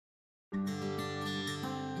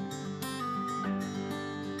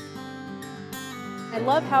I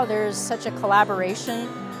love how there's such a collaboration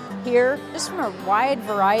here, just from a wide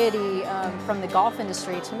variety from the golf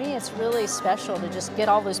industry. To me, it's really special to just get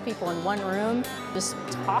all those people in one room, just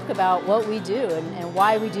talk about what we do and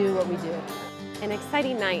why we do what we do. An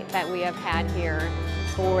exciting night that we have had here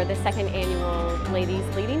for the second annual Ladies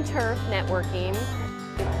Leading Turf Networking.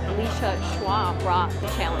 Alicia Schwab brought the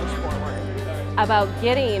challenge forward about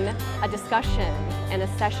getting a discussion and a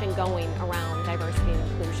session going around diversity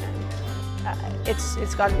and inclusion.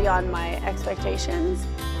 It's gone beyond my expectations.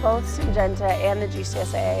 Both Syngenta and the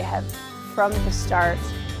GCSAA have, from the start,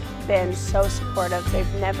 been so supportive.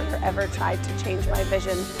 They've never ever tried to change my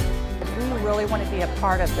vision. We really want to be a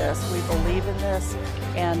part of this. We believe in this,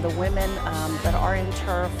 and the women that are in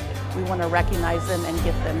turf, we want to recognize them and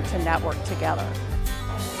get them to network together.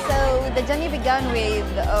 So the journey began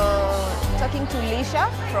with talking to Alicia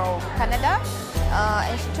from Canada,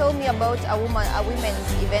 and she told me about a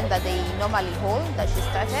women's event that they normally hold, that she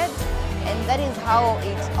started, and that is how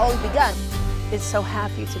it all began. It's so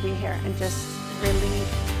happy to be here and just really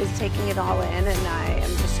is taking it all in, and I am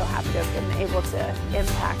just so happy to have been able to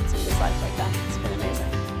impact somebody's life like that. It's been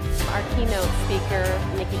amazing. Our keynote speaker,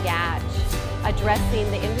 Nikki Gatch, addressing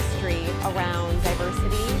the industry around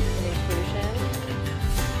diversity and inclusion.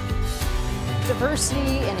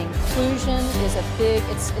 Diversity and inclusion is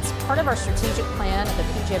it's part of our strategic plan at the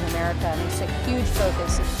PGA of America, and it's a huge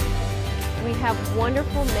focus. We have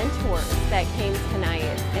wonderful mentors that came tonight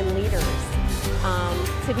and leaders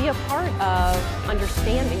to be a part of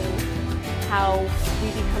understanding how we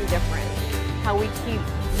become different, how we keep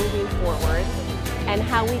moving forward, and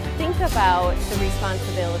how we think about the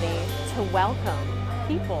responsibility to welcome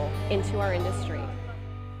people into our industry.